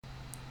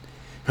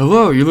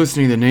Hello, you're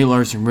listening to the Nate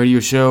Larson Radio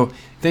Show.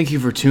 Thank you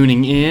for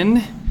tuning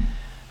in.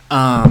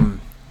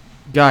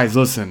 Guys,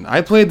 listen,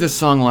 I played this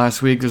song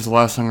last week. This is the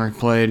last song I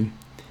played.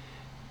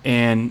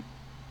 And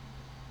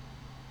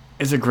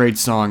it's a great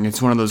song.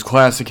 It's one of those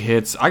classic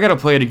hits. I gotta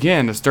play it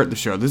again to start the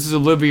show. This is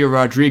Olivia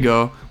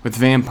Rodrigo with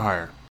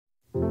Vampire.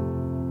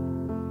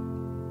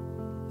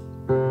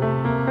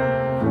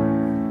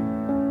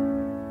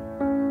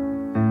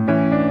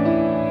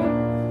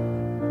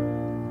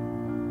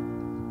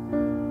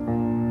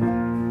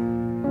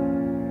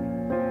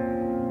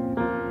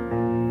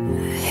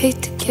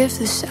 Hate to give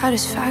the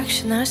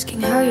satisfaction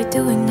asking how you're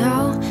doing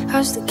now.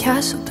 How's the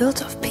castle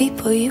built of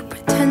people you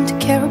pretend to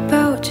care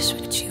about? Just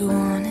what you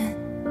wanted.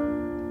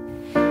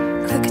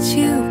 Look at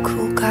you,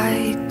 cool guy,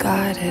 you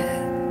got it.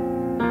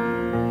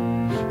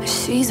 I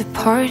see the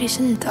parties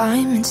and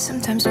diamonds.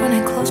 Sometimes when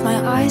I close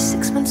my eyes,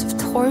 6 months of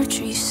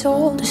torture you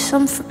sold to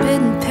some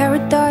forbidden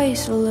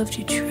paradise. I loved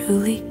you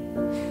truly.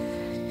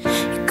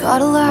 You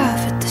gotta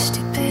laugh at the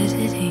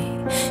stupidity,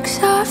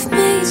 'cause I've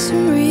made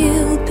some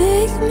real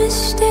big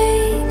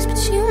mistakes, but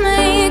you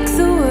make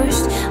the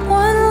worst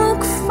one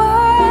look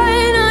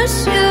fine. I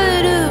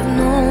should have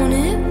known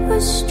it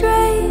was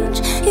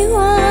strange. You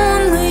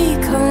only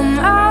come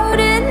out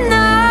at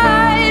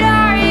night.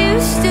 I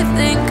used to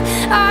think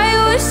I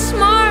was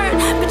smart,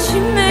 but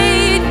you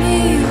made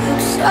me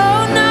look so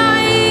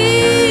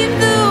naive.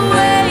 The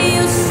way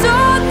you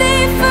sold me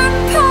for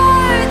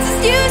parts,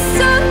 you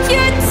sunk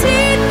your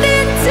teeth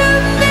into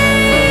me.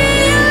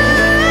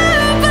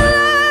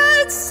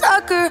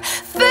 Bloodsucker,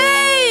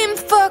 fame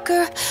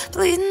fucker,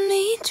 bleeding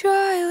me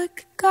dry like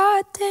a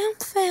goddamn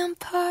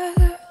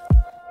vampire.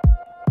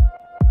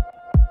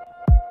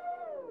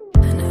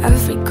 And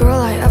every girl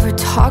I ever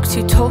talked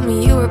to told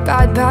me you were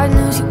bad, bad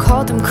news. You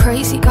called them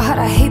crazy. God,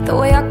 I hate the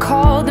way I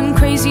called them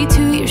crazy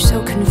too. You're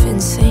so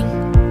convincing.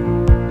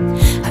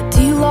 How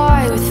do you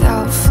lie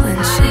without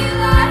flinching?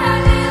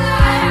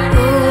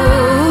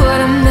 Oh,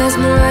 what a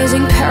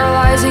mesmerizing,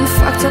 paralyzing,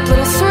 fucked up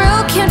little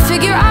thrill. Can't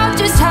figure out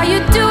just how you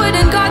do it,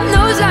 and God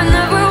knows I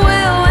never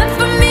will. And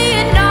for me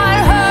and not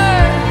her,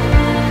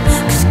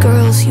 'cause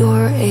girls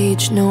your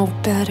age know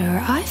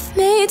better. I've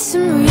made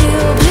some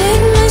real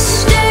big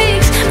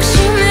mistakes, but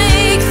you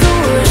make the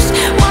worst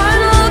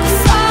one look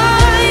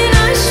fine.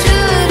 I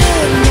should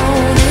have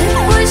known it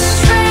was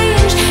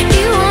strange.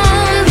 You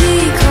only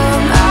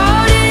come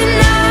out at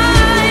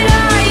night.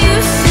 I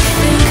used to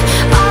think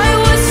I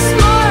was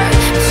smart,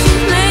 but you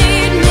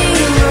made me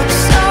look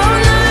so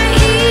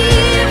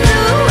naive.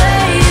 The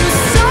way you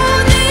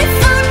sold me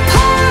for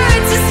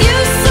parts is you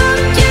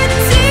sunk your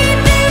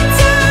teeth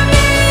into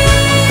me.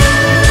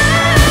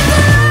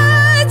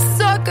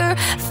 Bloodsucker,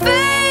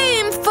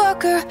 fame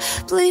fucker,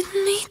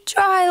 bleeding me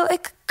dry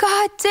like a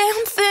goddamn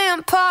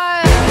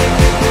vampire.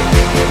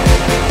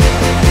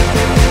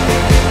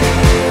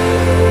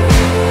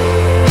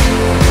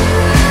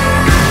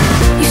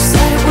 You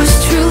said it was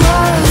true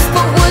love,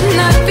 but wouldn't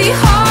that be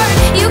hard?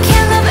 You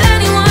can't love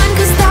anyone,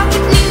 'cause that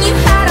would mean you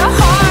had a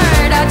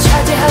heart. I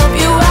tried to help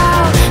you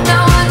out,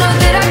 now I know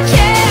that I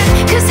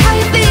can't, 'cause how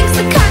you think's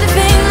the kind of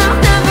thing I'll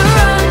never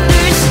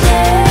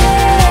understand.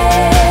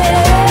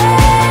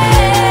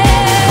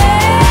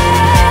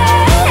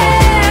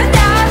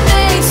 I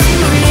made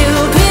some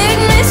real big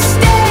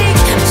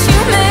mistakes, but you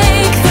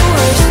make the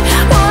worst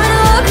one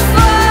look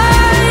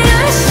fine.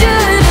 I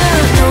should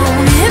have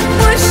known it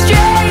was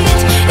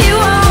strange. You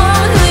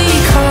only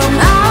come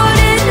out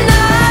at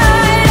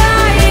night.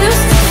 I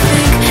used to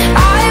think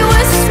I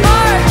was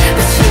smart,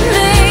 but you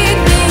made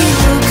me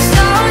look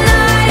so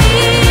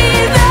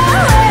naive. The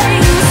way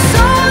you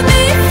sold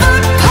me for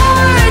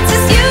parts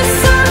is you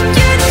sunk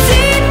your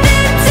teeth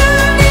into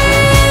me.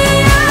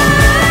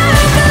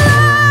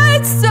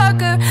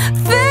 Bloodsucker,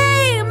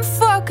 fame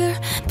fucker,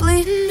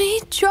 bleeding me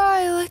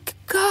dry like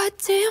a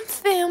goddamn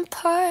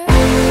vampire.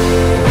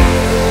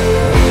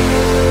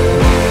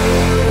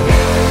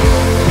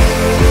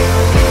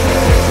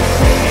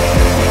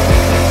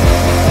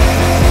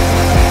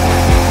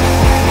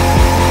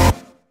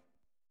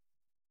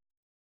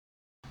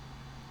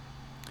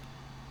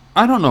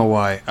 I don't know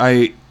why.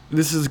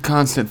 This is a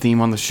constant theme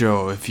on the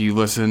show if you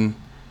listen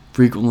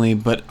frequently,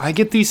 but I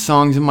get these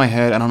songs in my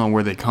head. I don't know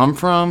where they come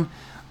from.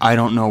 I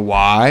don't know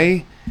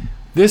why.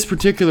 This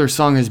particular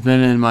song has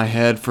been in my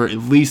head for at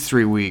least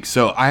 3 weeks,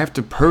 so I have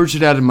to purge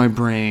it out of my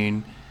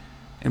brain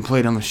and play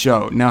it on the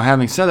show. Now,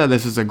 having said that,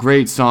 this is a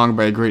great song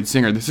by a great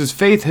singer. This is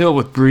Faith Hill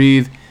with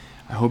Breathe.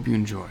 I hope you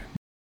enjoy.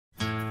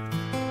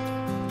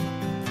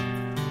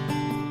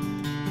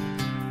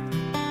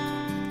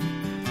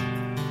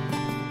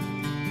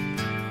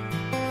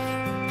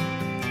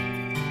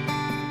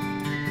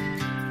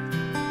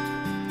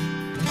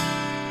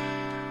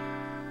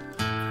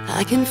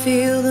 I can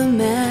feel the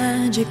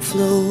magic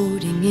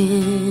floating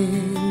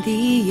in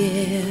the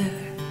air.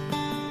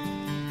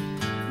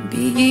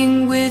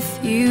 Being with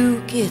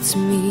you gets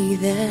me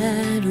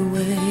that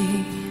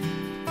way.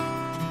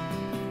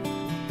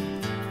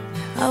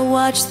 I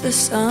watch the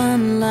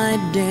sunlight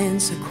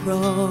dance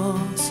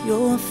across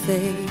your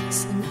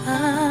face, and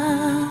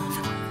I've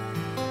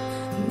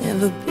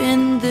never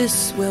been this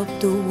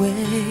swept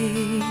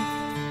away.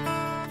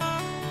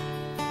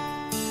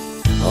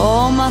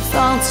 All my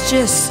thoughts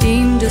just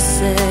seem to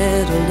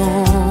settle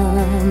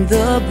on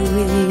the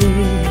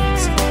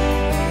breeze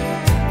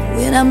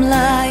when I'm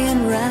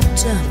lying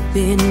wrapped up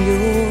in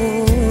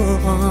your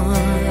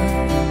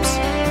arms.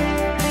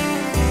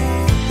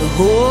 The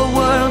whole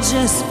world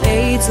just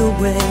fades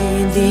away.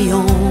 The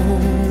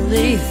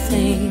only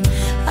thing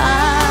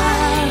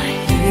I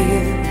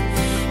hear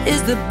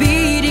is the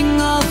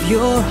beating of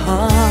your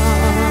heart.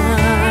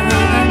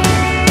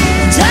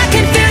 And I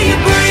can feel you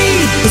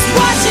breathe, it's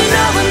washing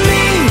over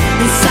me,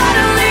 and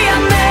suddenly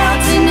I'm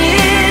melting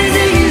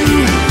into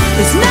you.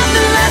 There's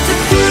nothing left to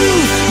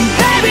prove,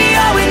 baby,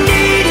 all we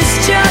need is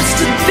just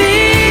to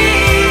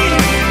be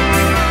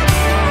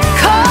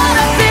caught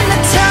up in the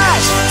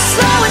touch,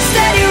 slow and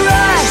steady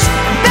rush.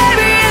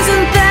 Baby,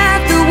 isn't that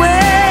the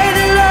way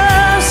that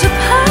love's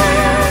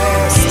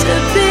supposed to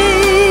be?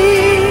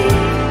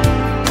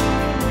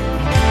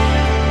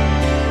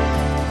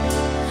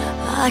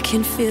 I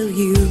can feel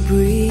you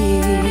breathe.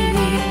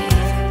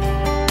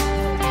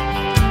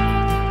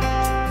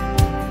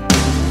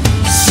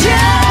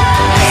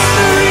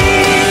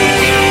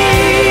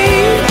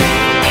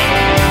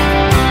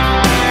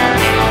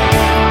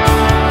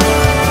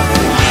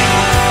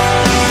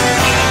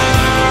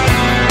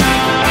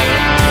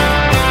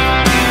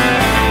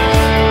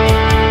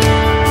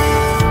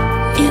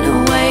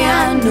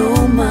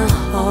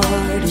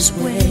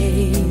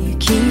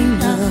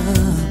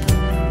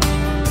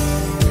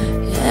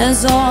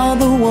 As all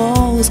the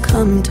walls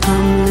come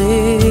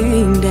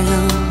tumbling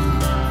down,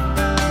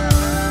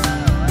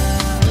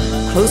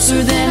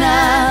 closer than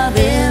I've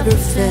ever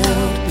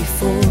felt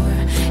before.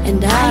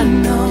 And I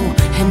know,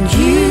 and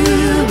you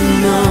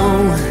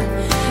know,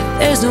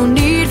 there's no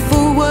need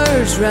for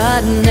words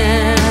right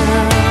now.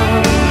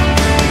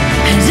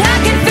 And I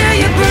can feel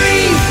you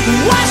breathe,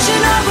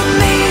 washing over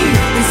me,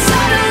 and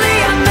suddenly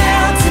I'm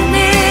melting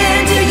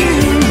into you.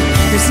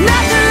 There's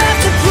nothing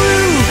left to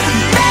prove,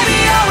 baby,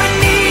 all we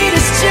need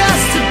is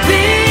just to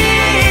be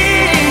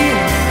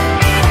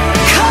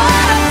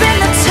caught up in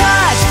the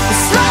touch, the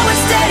slow and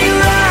steady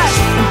rush.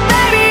 And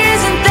baby,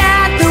 isn't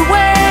that the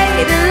way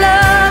that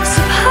love's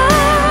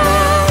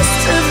supposed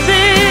to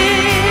be?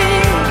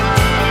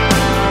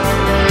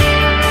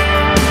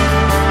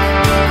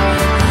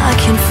 I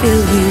can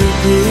feel you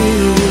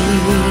breathe.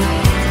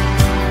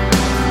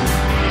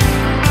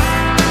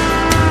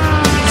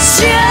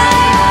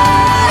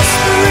 Just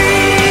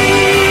breathe.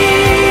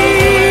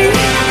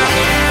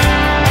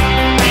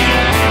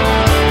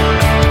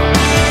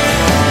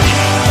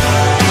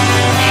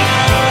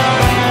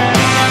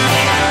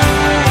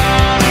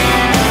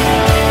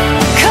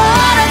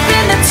 Caught up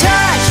in the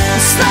touch, a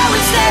slow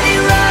and steady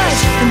rush.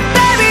 And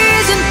baby,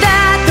 isn't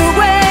that the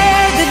way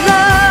that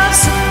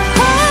love's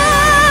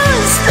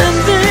supposed to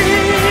be?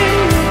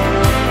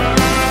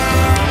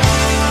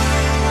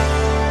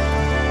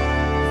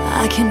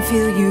 I can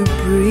feel you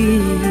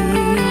breathe.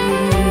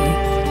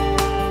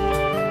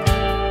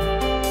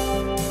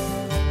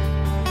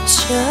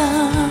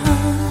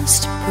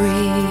 Just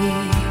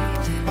breathe.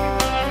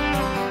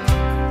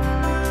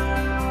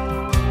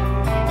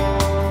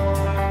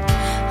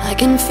 I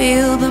can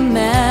feel the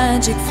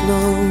magic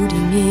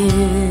floating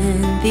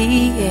in the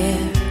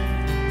air.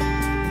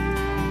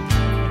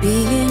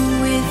 Being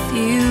with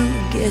you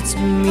gets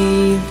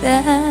me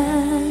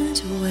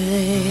that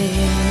way.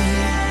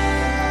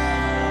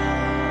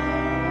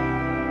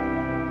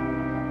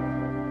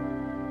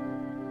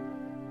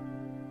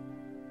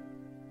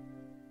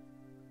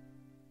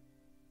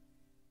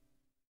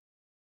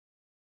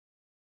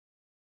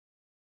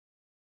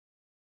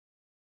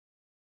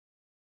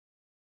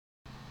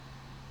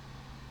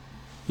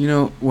 You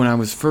know, when I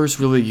was first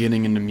really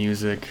getting into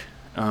music,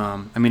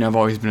 I've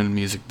always been into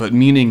music, but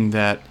meaning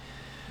that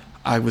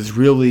I was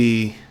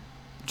really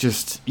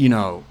just,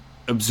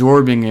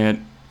 absorbing it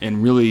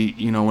and really,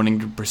 wanting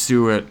to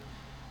pursue it.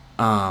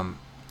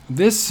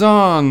 This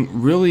song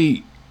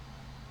really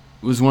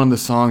was one of the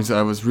songs that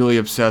I was really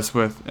obsessed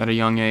with at a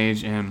young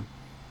age. And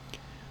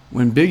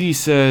when Biggie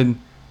said,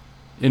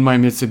 "In my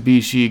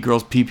Mitsubishi,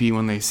 girls pee-pee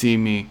when they see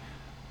me,"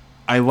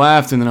 I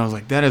laughed, and then I was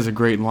like, that is a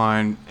great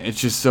line. It's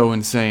just so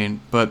insane.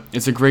 But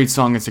it's a great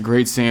song. It's a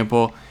great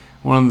sample.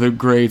 One of the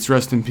greats.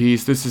 Rest in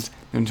peace. This is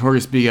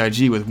Notorious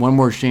B.I.G. with One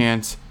More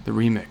Chance, the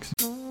remix.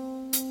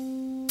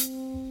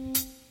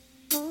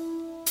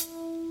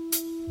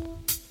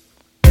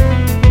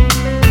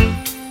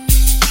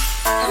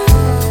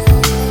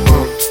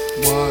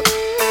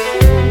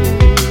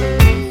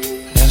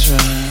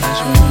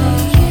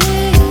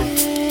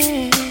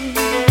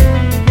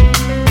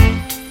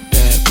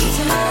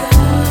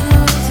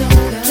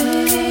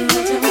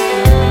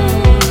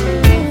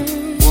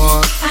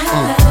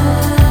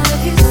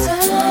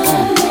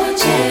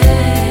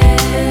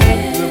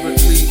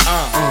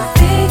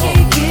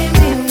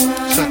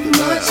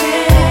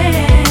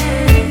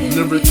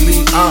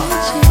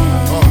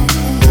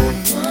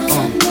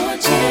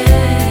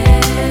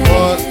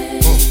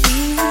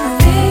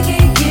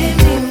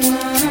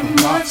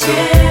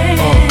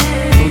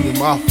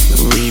 Mafia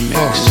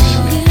Remix.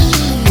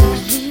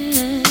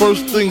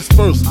 First things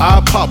first,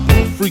 I pop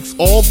her, freaks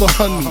all the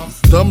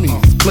honeys,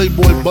 dummies,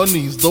 playboy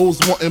bunnies, those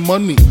wanting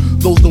money.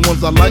 Those the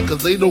ones I like,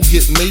 cause they don't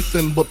get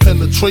Nathan but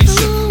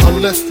penetration.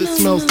 Unless it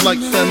smells like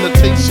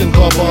sanitation.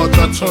 Garbage,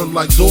 I turn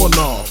like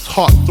doorknobs.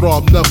 Heart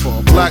throb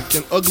never, black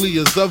and ugly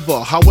as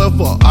ever.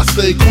 However, I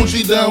stay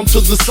coochie down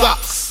to the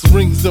socks.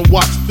 Rings and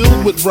watch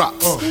filled with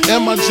rocks.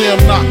 And my jam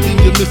knocking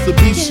your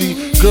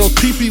Mitsubishi. Girls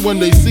pee-pee when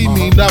they see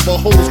me.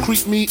 Navajos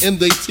creep me in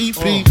they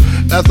teepee.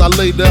 As I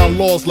lay down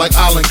laws like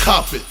Island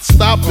Coppet.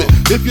 Stop it,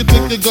 if you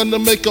think you're gonna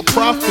make a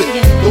profit.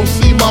 Don't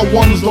see my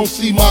ones, don't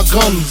see my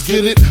guns,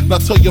 get it? Now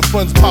tell your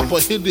friends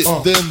Papa hit it,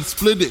 then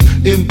split it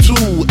in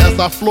two. As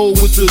I flow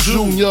with the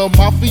Junior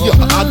Mafia,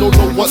 I don't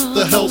know what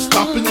the hell's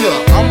stopping ya.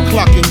 I'm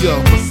clocking ya,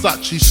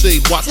 Versace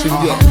shade watching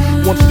ya.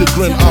 Once you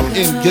grin, I'm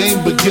in, game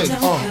begin.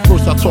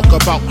 First I talk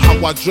about how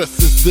I dress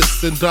is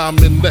this, and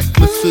diamond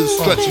necklaces,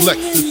 stretch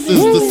Lexuses.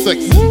 The sex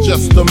is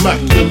just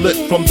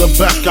immaculate. From the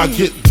back I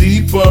get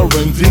deeper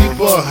and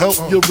deeper, help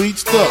you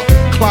reach the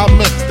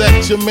climax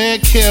that your man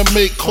can't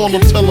make. Call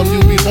him, tell him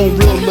you be home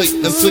real late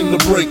and sing the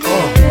break.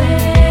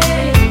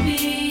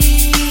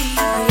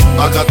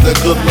 I got that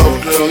good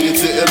love, girl, you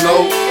didn't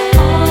know.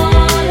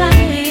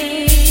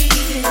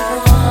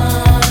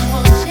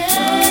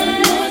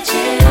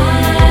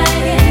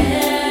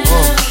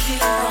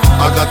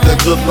 I got that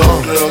good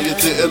love, girl, you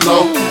didn't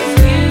know.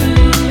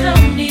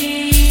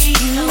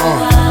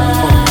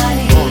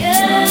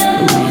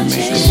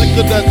 Sick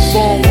of that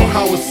song on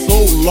how it's so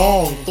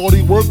long. Thought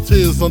he worked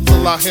his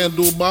until I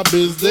handled my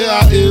biz. There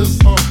I is,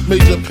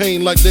 major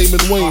pain like Damon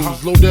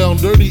Wayans. Low down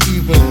dirty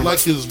even like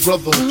his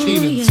brother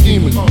Keenan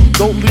scheming.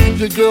 Don't leave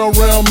your girl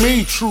around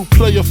me, true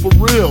player for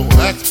real.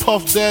 Ask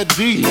Puff Dad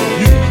D.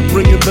 You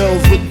ringing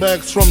bells with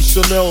bags from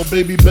Chanel.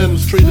 Baby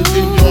Benz traded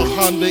in your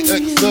Hyundai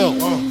XL.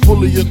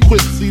 Fully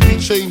equipped CD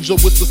changer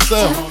with the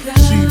cell.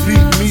 She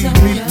beat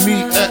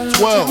me at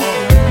 12.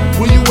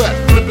 Where you at?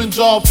 Flipping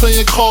job,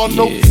 playing car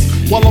notes.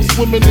 While I'm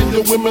swimming in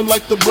your women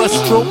like the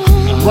breaststroke.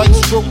 Right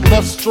stroke,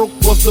 left stroke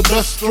was the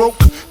best stroke.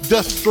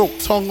 Death stroke,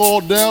 tongue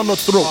all down the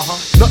throat.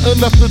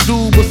 Nothing left to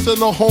do but send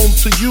her home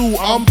to you.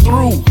 I'm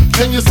through.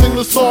 Can you sing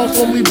the song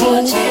for me,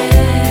 boo?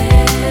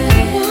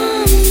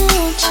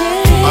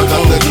 I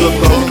got that good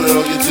love,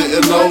 girl, you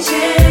didn't know.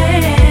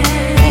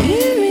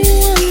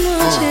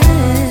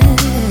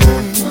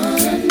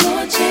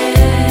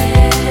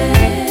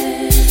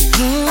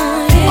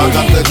 I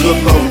got that good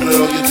love,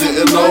 girl, you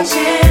didn't know.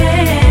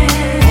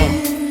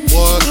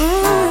 What?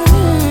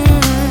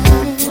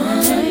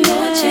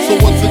 So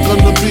what's it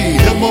gonna be,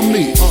 him or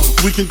me?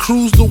 We can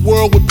cruise the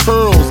world with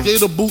pearls,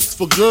 gator boots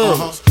for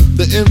girls.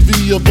 The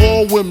envy of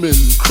all women,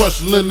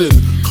 crushed linen,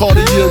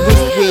 Cartier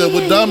wristwear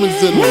with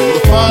diamonds in them. The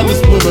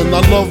finest women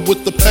I love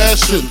with the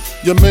passion.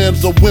 Your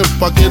man's a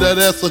wimp, I get that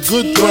ass a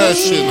good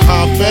thrashing.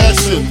 High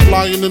fashion,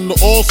 flying in the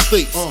all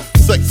states.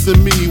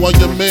 Sexing me while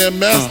your man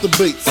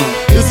masturbates.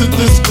 Isn't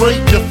this great?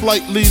 Your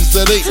flight leaves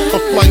at 8, her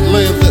flight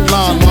lands at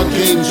 9. My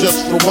game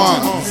just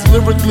rewinds.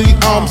 Lyrically,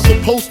 I'm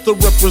supposed to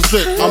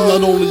represent. I'm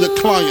not only a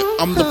client,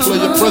 I'm the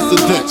player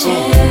president.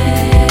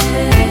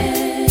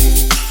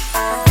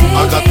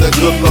 I got that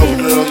good love,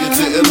 girl, you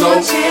didn't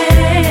know.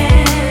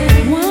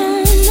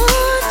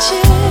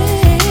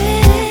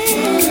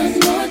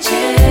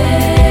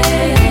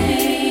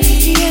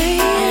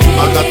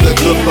 I got that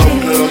good love,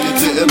 girl, you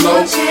didn't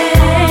know.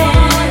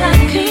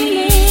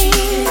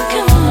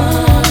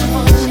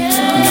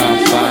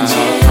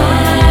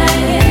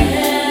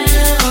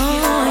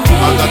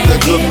 I got that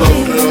good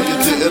love, girl, you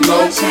didn't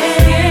know.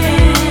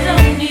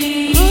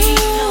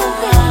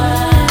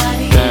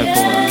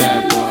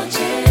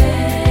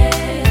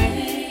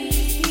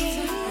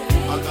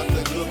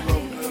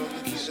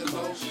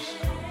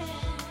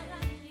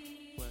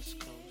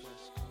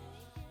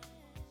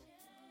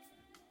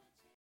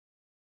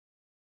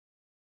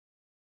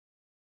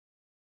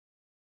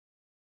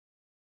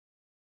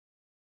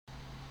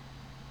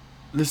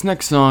 This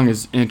next song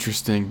is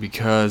interesting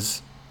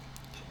because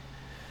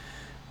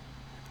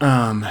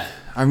I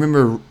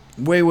remember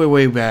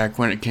way back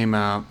when it came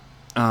out,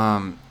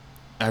 I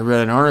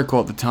read an article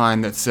at the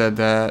time that said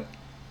that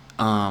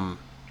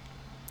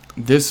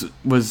this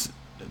was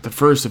the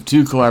first of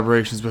 2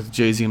 collaborations with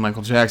Jay-Z and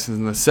Michael Jackson,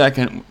 and the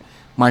second,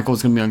 Michael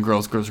was going to be on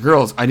Girls, Girls,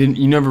 Girls.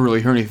 You never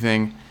really heard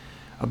anything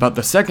about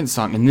the second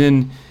song, and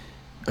then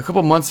a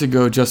couple months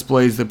ago, Just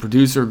Blaze, the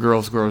producer of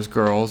Girls, Girls,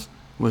 Girls,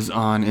 was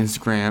on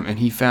Instagram, and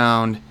he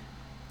found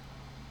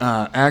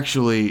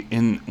actually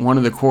in one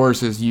of the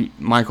choruses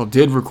Michael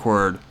did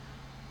record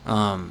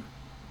some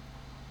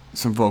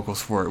vocals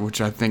for it,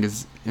 which I think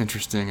is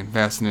interesting and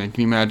fascinating.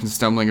 Can you imagine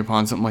stumbling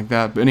upon something like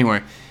that? But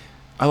anyway,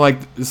 I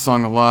like this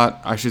song a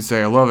lot. I should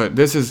say I love it.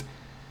 This is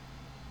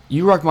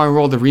You Rock My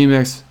World, the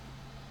remix,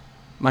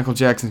 Michael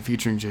Jackson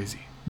featuring Jay-Z.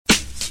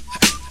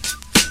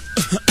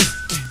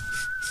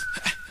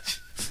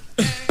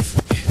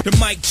 The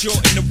Mike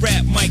Jordan, the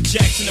rap, Mike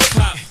Jackson, the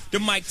pop. The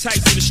Mike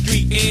Tyson, the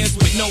street airs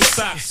with no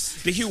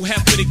socks. The Hugh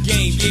Hef of the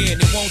game, yeah,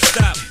 and it won't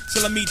stop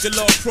till I meet the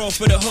Lord Pro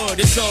for the hood.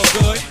 It's all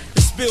good.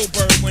 It's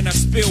Spielberg when I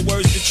spill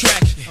words to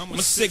track. I'm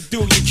a sick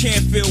dude, you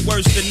can't feel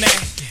worse than that.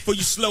 For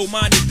you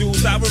slow-minded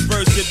dudes, I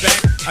reverse it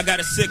back. I got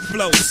a sick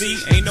flow, see?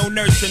 Ain't no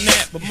nurse in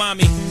that. But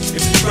mommy,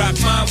 if you rock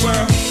my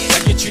world,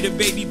 I get you the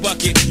baby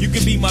bucket. You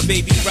can be my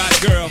baby rock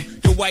girl.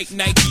 The white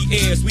Nike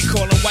Airs, we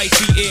call them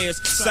wifey ears.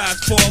 Size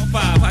 4 or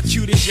 5, how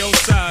cute is your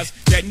size?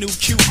 That new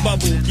cute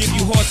bubble, give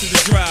you horses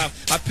to drive.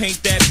 I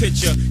paint that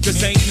picture,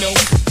 cause ain't no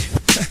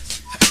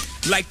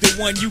like the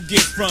one you get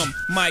from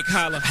Mike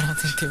Holler. I don't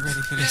think they're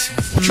ready for this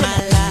one.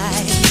 My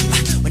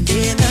life will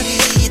never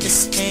be the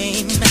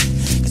same.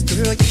 Cause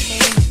girl, you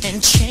came and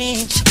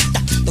changed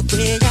the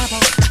way I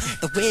walk,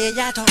 the way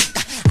I talk.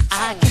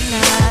 I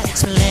cannot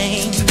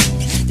explain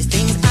the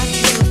things I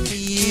feel for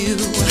you.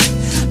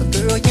 But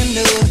girl, you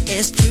know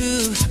it's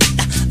true.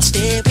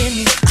 Stay with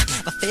me,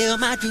 fulfill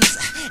my dreams,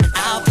 and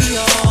I'll be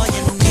all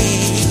you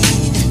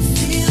need.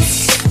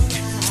 Feels so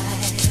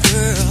right,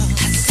 girl.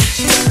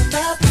 You're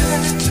the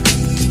perfect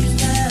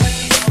love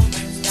of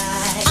my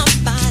life. I'm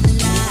fine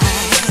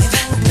life.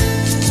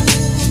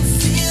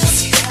 Feels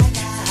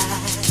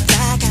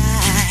like I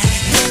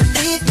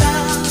really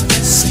found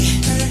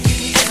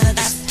and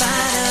that's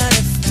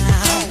fine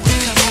now.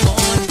 Come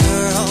on,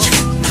 girl.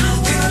 My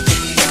world, you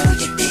know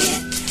you did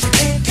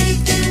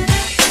everything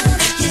I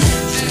wanted you.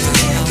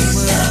 My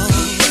world,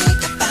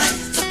 to find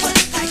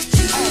someone like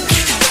you.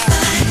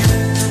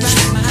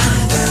 My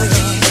world,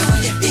 you know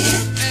you did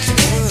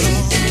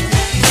everything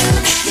I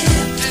wanted you.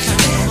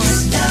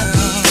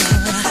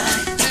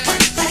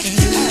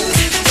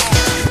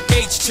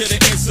 H to the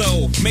Izzo,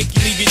 make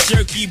you leave your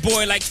jerky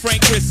boy like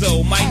Frank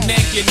Rizzo. My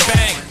neck and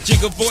back,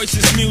 jiggle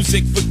voices,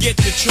 music, forget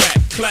the track.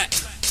 Clap,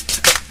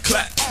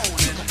 clap,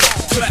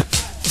 clap,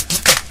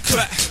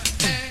 clap.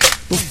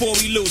 Before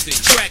we lose it,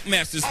 track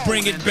masters,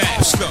 bring it back.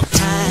 Let's go.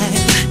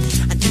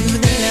 I knew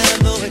the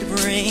love would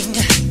bring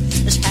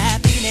this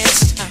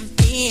happiness I'm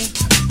in.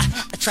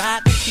 I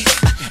tried to keep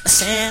my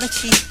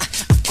sanity. I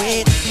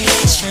waited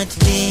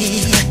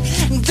patiently.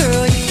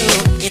 Girl, you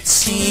know it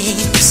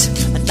seems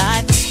my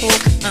life is so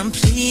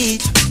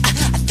complete. I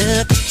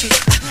love the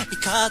truth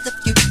because of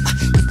you.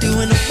 You're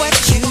doing what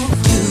you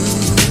do.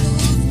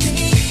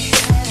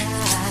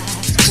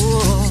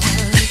 Oh,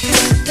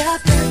 the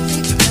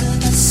perfect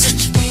love I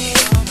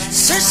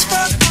search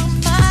for all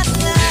my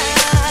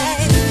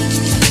life.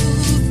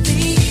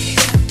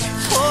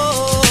 Oh,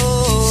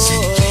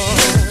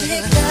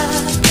 perfect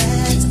love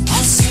that's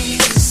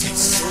awesome.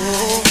 So,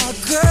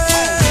 girl,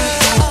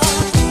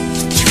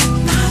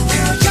 my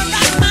world, you're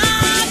not my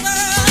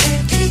world.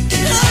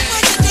 Look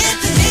what you did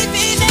to leave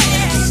me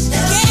there.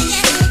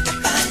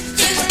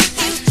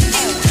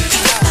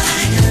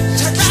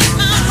 To rock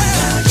my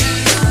world,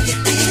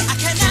 I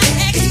cannot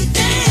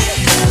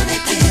extend.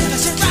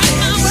 'Cause you rock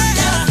my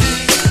world.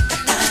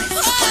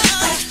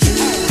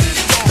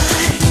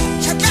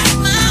 To rock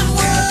my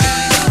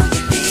world.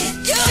 You did.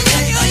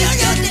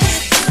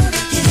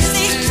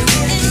 See,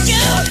 and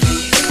you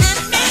and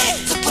me,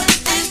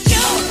 and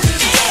you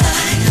did.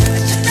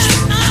 To rock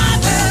my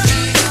world.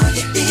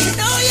 You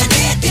know you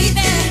did,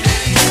 baby.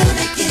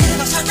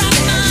 'Cause to rock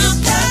my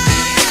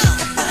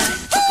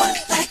world,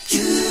 like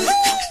you,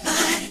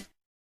 mine.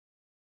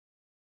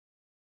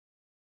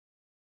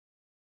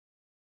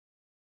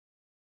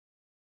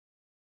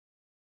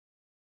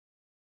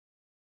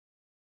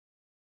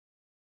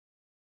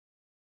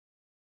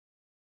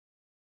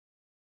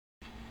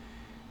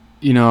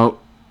 You know,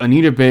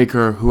 Anita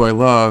Baker, who I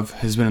love,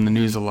 has been in the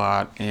news a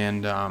lot,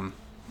 and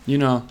you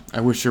know,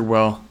 I wish her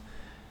well.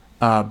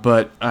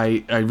 But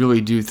I really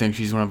do think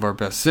she's one of our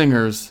best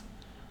singers.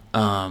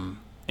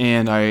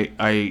 And I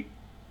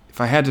if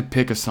I had to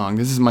pick a song,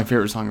 this is my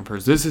favorite song of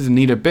hers. This is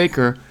Anita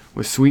Baker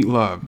with Sweet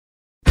Love.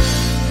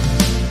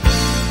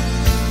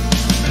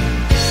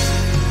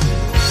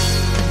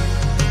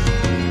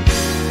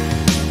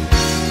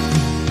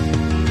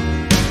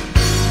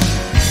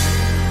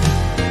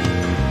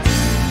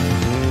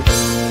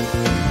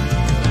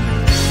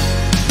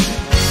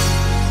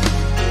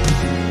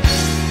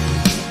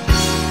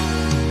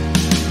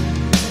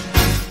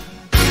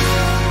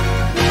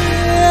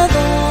 With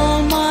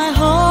all my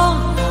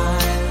heart,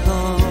 I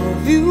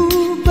love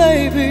you,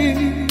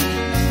 baby.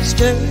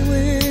 Stay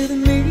with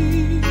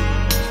me,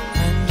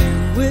 and you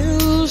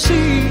will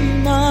see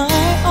my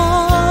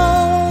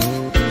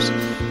arms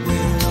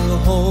will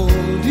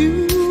hold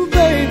you,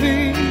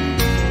 baby.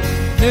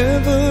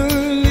 Never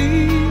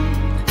leave,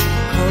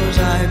 'cause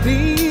I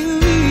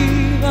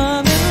believe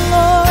I'm in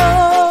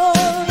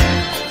love.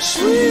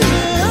 Sweet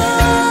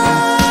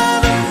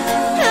love,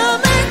 you'll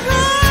be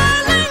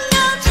crying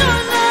out your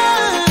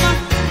name.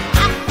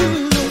 I feel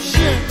no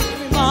shame,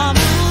 I'm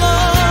in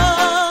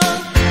love.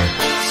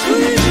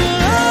 Sweet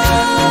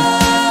love,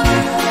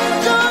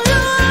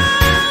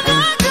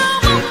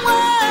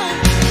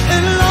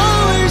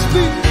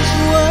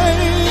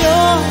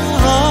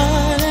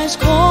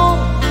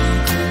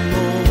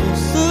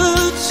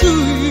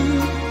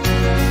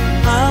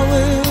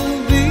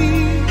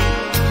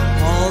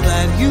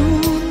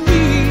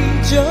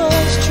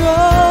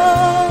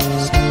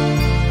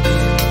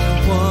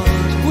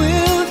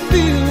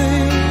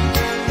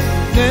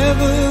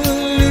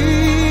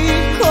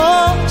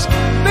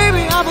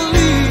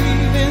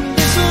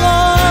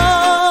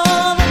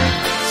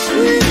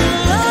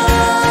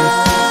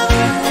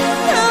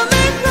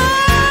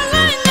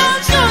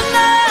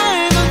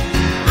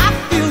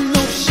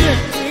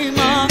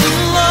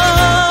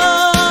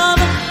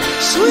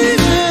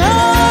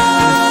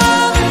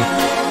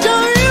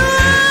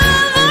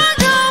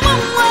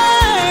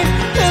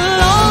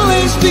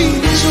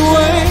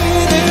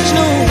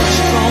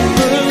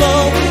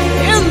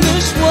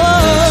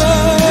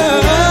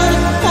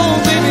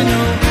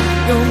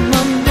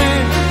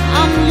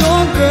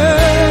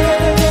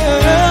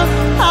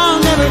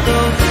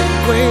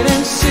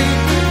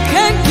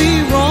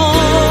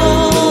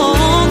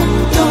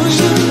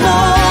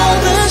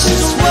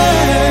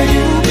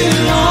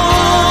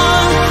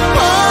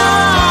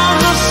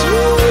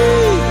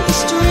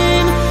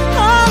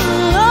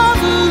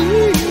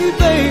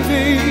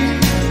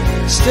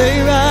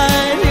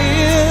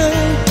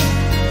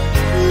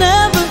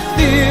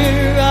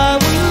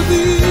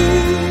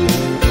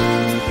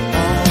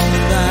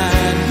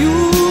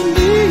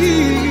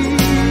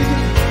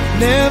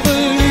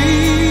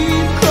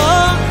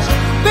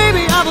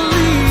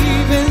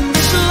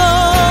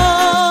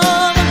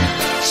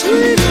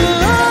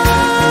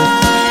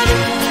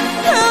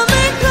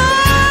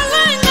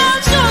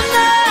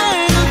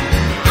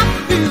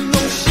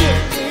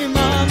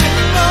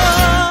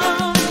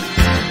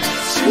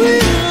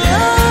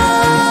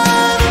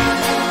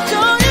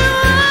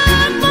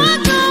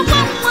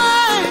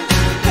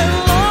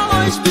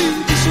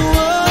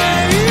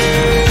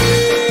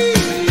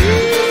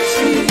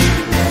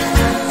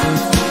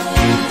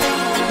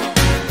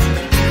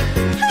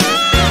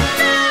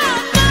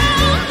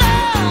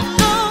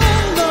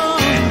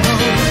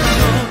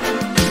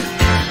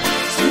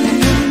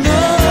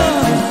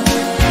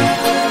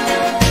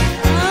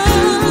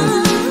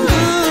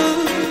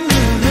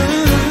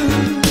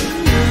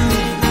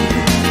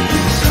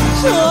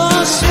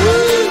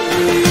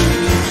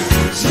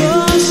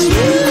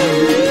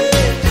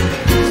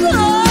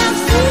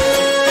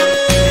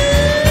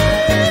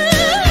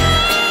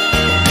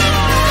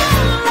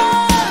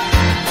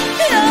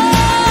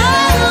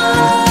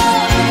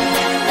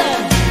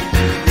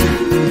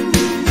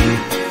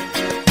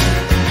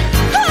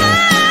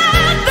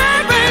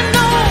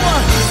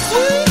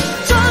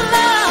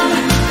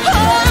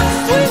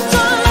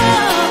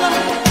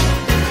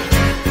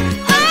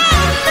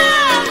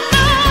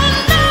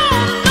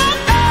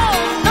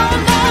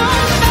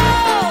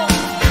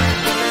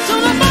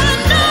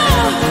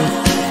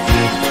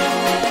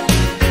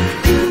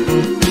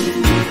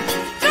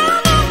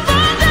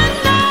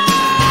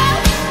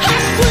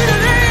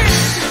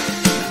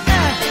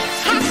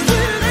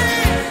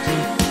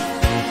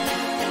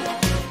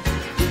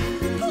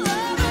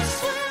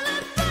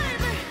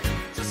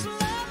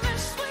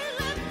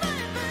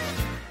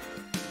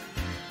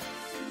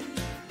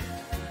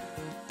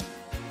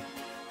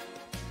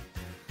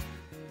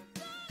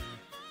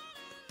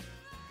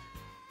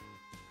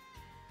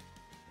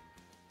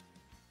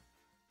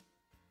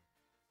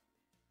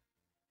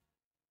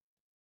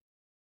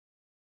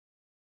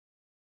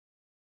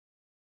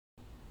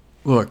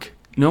 Look,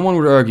 no one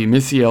would argue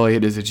Missy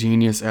Elliott is a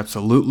genius,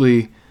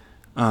 absolutely.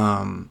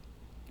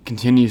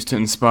 Continues to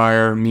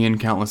inspire me and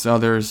countless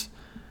others.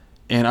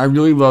 And I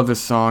really love this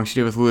song she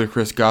did with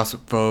Ludacris,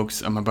 Gossip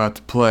Folks, I'm about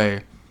to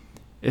play.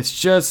 It's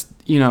just,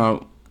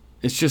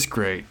 it's just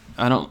great.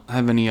 I don't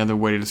have any other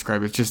way to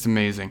describe it. It's just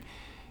amazing.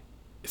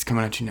 It's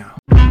coming at you now.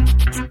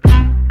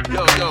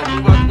 Yo,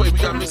 move out the way. We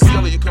got Missy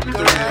Elliott coming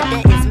through.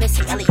 That is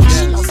Missy Elliott.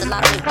 She knows a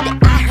lot of it.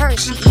 I heard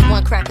she eat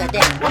one crack a day.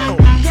 Whoa,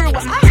 girl,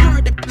 well, I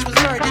heard the bitch was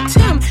married to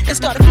Tim and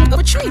started fucking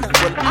with Trina.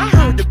 Well, I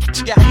heard the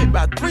bitch got hit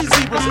by 3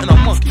 zebras and a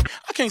monkey.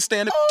 I can't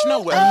stand the bitch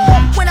nowhere.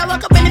 When I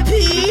walk up in the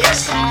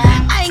piece,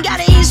 I ain't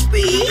gotta even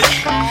speak.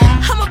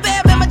 I'm a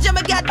bad man, my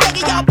jumper got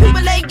dagger. Y'all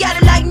people ain't got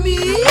it like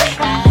me.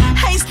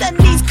 I ain't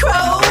studying these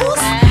crows.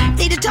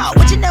 Need to talk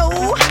what you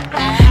know.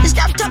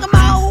 Stop talking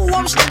about who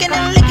I'm sticking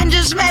and licking,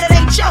 just mad it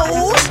ain't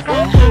chose.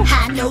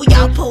 I know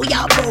y'all pull,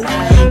 y'all broke.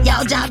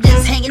 Y'all job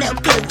just hanging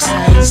up close.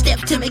 Step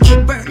to me,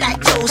 get burnt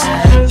like toast.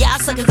 Y'all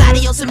suckers,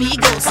 adios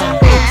amigos.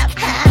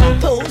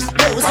 Post,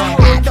 dose.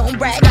 I don't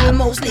brag, I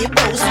mostly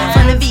boast.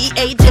 From the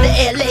VA to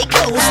the LA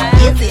coast.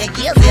 Is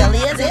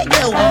it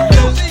go?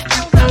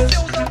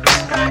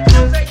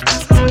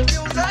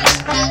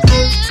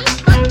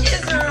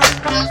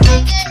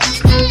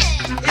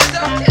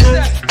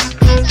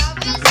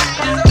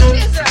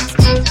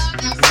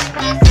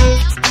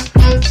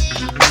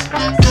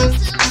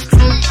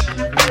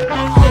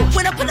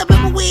 When I put up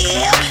in my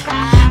whip,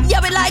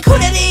 y'all be like, who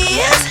that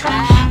is?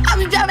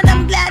 I'm driving,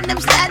 I'm glad, and I'm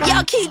sliding.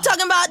 Y'all keep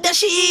talking about that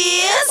she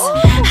is.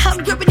 I'm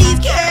gripping these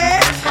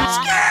curves.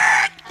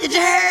 Skirt, did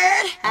you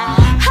heard?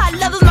 Hot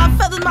leathers, my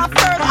feathers, my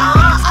fur.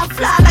 I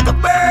fly like a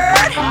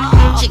bird.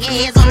 Chicken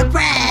heads on the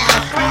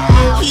ground.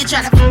 Who you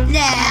trying to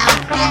now?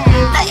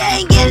 Now you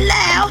ain't getting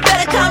loud.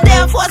 Better calm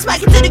down before I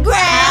spike it to the ground.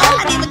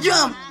 I need my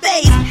drum,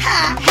 bass,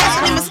 hi-hats.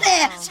 I need my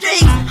snare,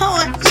 strings,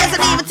 horn. Yes, I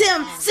need my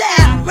Tim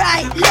sound.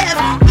 Right,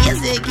 left.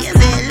 Is it?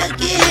 Look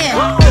at him.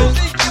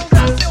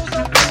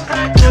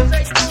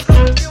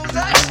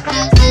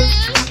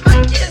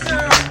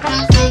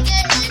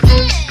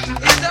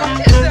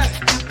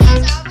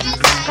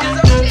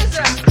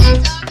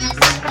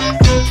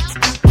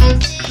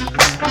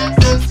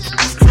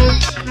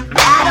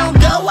 I don't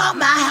go out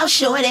my house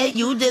sure that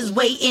you just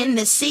waiting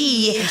to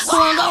see who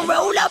I'm gonna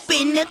roll up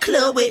in the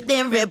club with,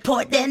 then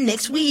report that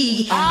next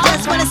week.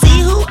 Just wanna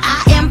see who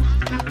I am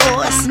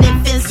or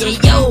sniffing some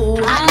yo.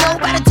 I know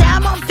by the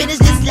time I'm finished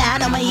this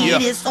line, I'ma hear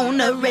this on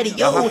the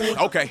radio.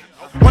 Okay.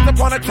 Once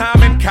upon a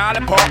time in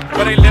College Park,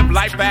 where they live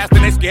life fast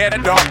and they scared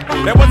of dark.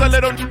 There was a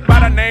little by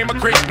the name of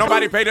Chris.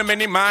 Nobody paid him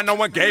any mind, no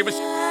one gave a shit.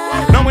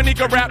 No one he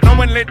could rap, no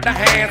one lit the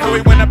hand. So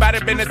he went about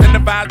his business and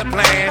devised a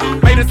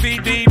plan. Made a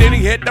CD, then he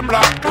hit the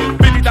block.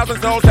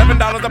 50,000 sold,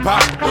 $7 a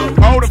pop.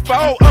 Oh, the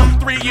foe,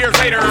 3 years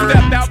later,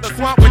 stepped out the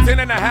swamp with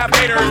 10.5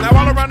 gators. Now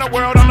all around the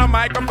world on the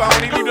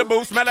microphone, he leave the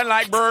booth smelling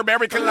like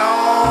Burberry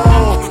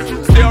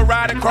cologne. Still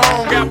riding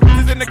chrome, got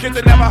bitches in the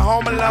kitchen, never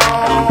home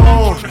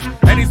alone.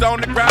 And he's on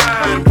the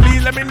grind.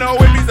 Please let me know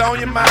if he's on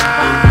your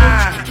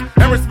mind.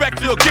 And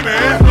respect you'll give me.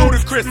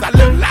 Ludacris, I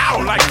live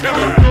loud like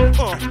Timber.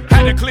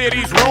 Had to clear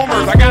these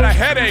rumors. I got a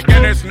headache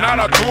and it's not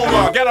a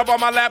tumor. Get up on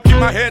my lap, keep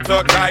my head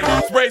tucked tight.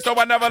 Spray so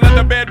I never let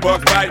the bed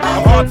bugs bite.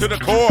 I'm hard to the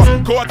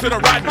core to the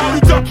rotten.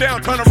 You jump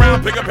down, turn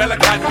around, pick up hella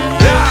cotton.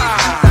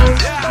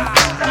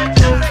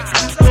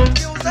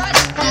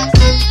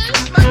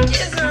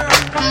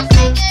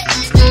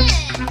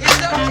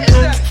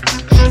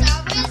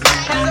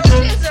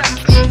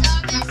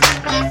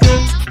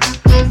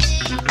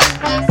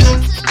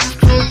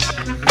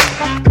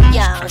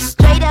 Yo,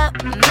 straight up,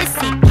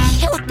 Missy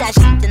killed that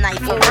shit tonight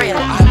for real. I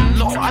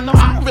know.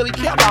 I don't really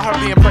care about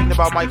her being pregnant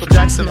by Michael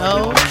Jackson.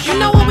 No. You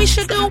know what we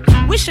should do?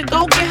 We should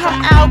go get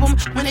her album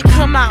when it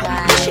come out.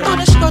 Right. She go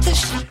to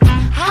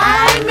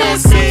Hi,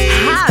 Missy.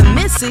 Hi,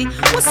 Missy.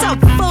 What's up,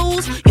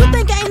 fools? You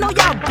think I ain't know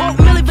y'all broke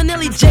Milli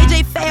Vanilli,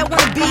 JJ Fad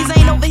wannabes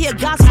ain't over here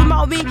gossiping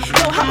about me?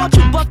 Yo, how about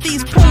you buff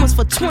these Pumas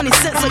for 20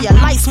 cents so your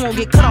lights won't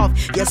get cut off?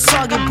 Your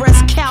soggy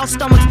breast, cow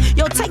stomachs.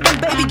 Yo, take them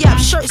Baby Gap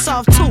shirts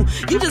off too.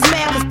 You just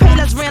mad cause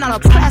Payless ran out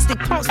of plastic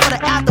pumps for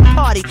the after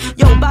party.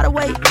 Yo, by the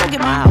way, go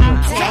get my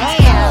album.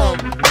 Damn.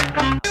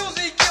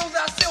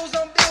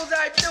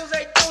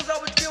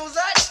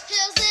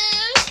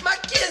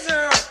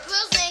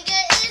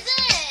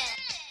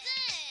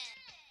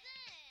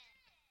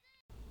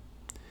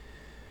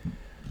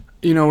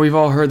 You know, we've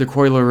all heard the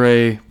Coi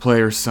Leray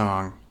Players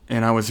song,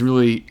 and I was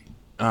really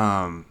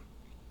happy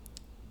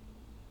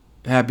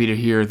to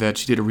hear that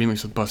she did a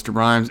remix with Busta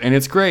Rhymes, and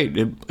it's great.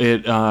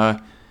 It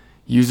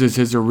uses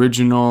his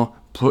original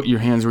Put Your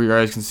Hands Where Your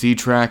Eyes Can See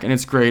track, and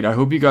it's great. I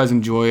hope you guys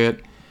enjoy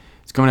it.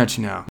 It's coming at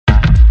you now.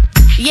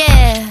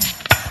 Yeah,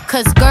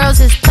 cause girls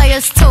is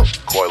players too.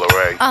 Coi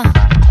Leray.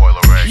 Coi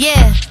Leray.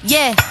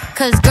 Yeah,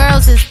 cause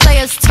girls is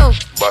players too.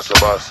 Busta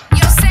Bus.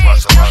 Yo,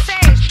 Sage.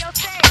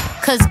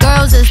 Cause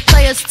girls is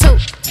players too.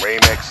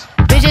 Remix.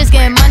 Bitches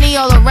getting money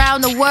all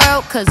around the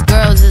world, cause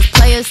girls is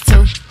players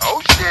too.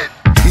 Oh shit.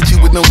 Get you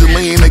with no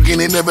delaying again,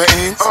 it never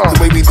ends. The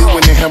way we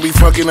doing it, how we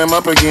fucking them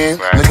up again.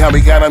 Look how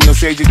we got them, no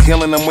shade, you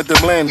killing them with the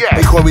blend.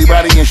 They call me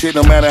body and shit,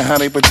 no matter how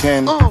they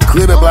pretend.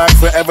 Clear the block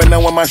forever,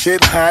 knowing my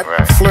shit hot.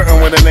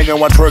 Flirting with a nigga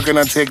while twerking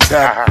on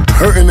TikTok.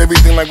 Hurting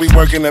everything like we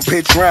working a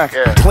pitch rock.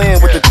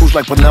 Playing with the cooch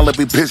like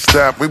Penelope Pitch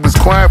Stop. We was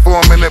quiet for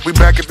a minute, we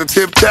back at the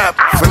tip top.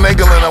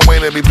 Finagling our way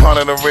to be part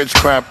of the rich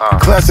crap.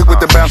 Classic with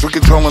the bounce, we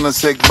controlling the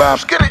sick bop.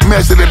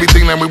 Mastered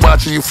everything that we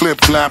watching you flip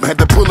flop. Had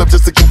to pull up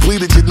just to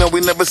complete it, you know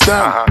we never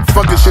stop.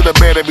 Fucking shit up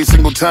bad every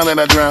single time that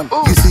I drop.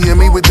 You see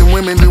me with the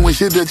women doing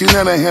shit that you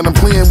never had them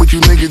playing with you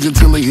niggas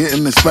until they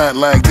hitting the spot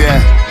like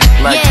that.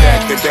 Like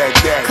that.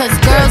 Cause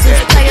girls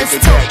is players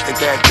too.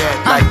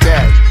 Like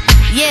that.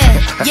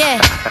 Yeah,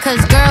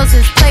 cause girls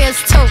is players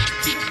too.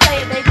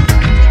 Play it, baby.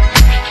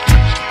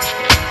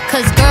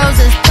 Cause girls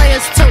is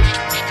players too.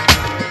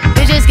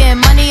 Bitches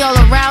getting money all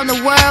around the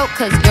world,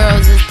 cause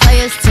girls is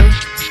players too.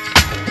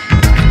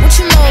 What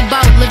you know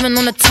about living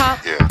on the top?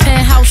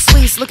 Penthouse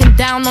suites, looking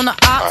down on the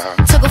ops.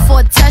 Took her for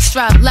a test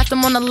drive, left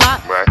them on the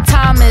lot.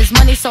 Time is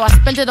money, so I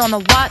spent it on a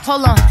watch.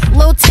 Hold on,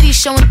 little titty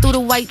showing through the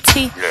white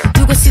tee.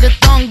 You can see the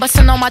thong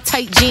busting on my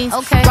tight jeans.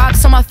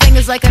 Rocks on my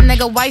fingers like a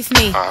nigga wife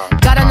me.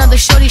 Got another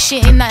shorty, she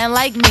ain't nothing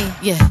like me.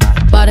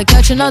 About to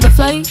catch another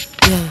flight.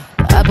 The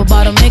apple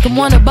bottom make him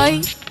wanna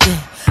bite.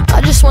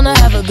 I just wanna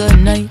have a good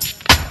night.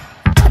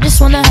 I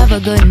just wanna have a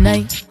good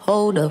night.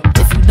 Hold up,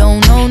 if you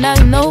don't know, now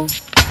you know.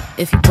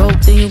 If you broke,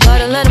 then you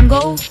gotta let him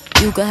go.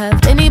 You could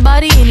have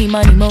anybody, any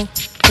money, mo.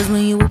 Cause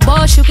when you a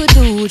boss, you could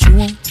do what you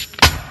want.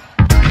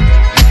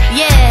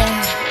 Yeah,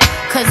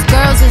 cause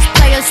girls is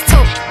players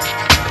too.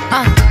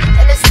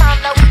 And it's time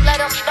that we let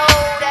them know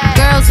that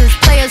girls is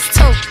players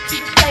too.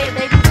 Play it,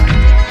 baby.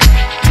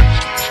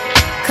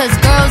 Cause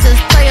girls is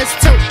players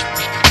too.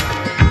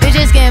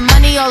 Bitches getting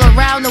money all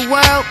around the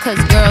world, cause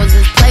girls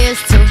is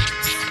players too.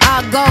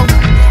 I go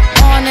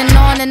on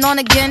and on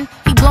again.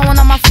 He blowing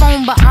on my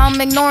phone, but I'm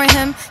ignoring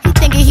him. He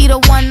thinking he the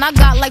one, I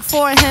got like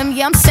 4 of him.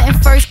 Yeah, I'm sitting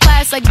first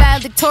class like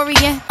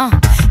valedictorian.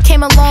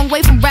 Came a long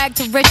way from rag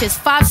to riches.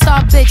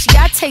 5-star bitch,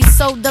 yeah, I taste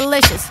so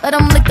delicious. Let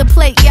him lick the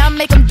plate, yeah, I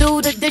make him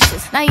do the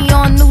dishes. Now he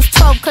on news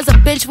 12, cause a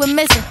bitch we're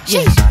missing.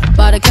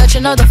 About to catch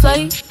another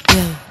flight.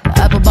 The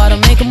apple bottom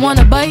make him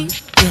wanna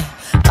bite.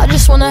 I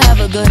just wanna have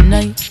a good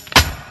night.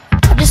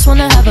 I just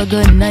wanna have a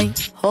good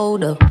night.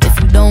 Hold up, if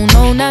you don't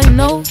know, now you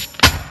know.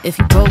 If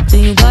you broke,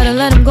 then you gotta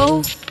let him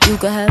go. You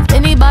could have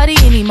anybody,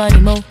 any money,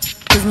 mo.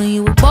 Cause when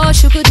you a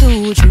boss, you could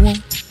do what you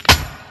want.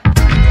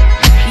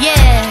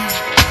 Yeah,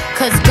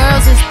 cause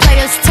girls is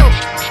players too.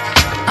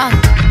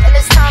 And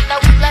it's time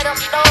that we let them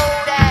know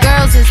that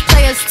girls is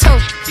players too.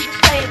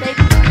 Play it, baby.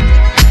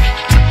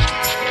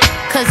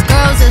 Cause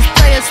girls is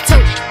players too.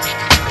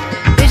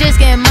 Bitches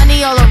getting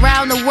money all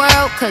around the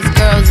world, cause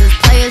girls is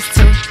players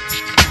too.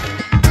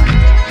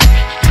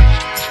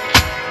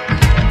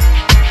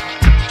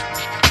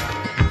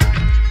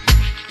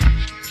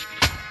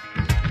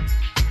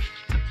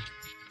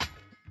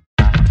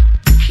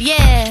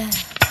 Yeah.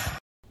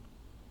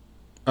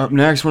 Up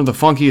next, one of the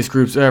funkiest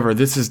groups ever.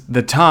 This is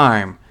The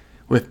Time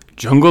with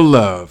Jungle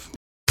Love.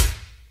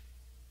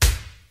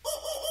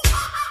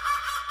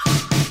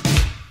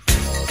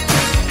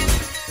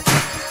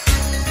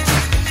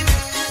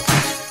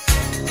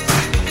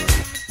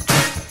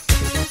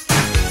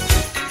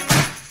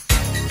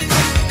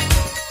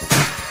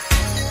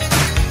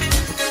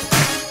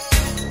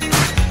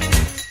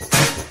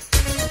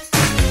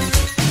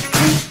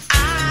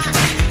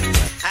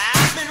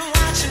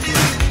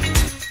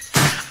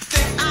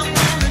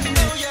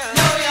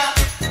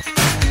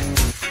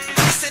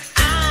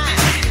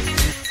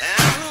 I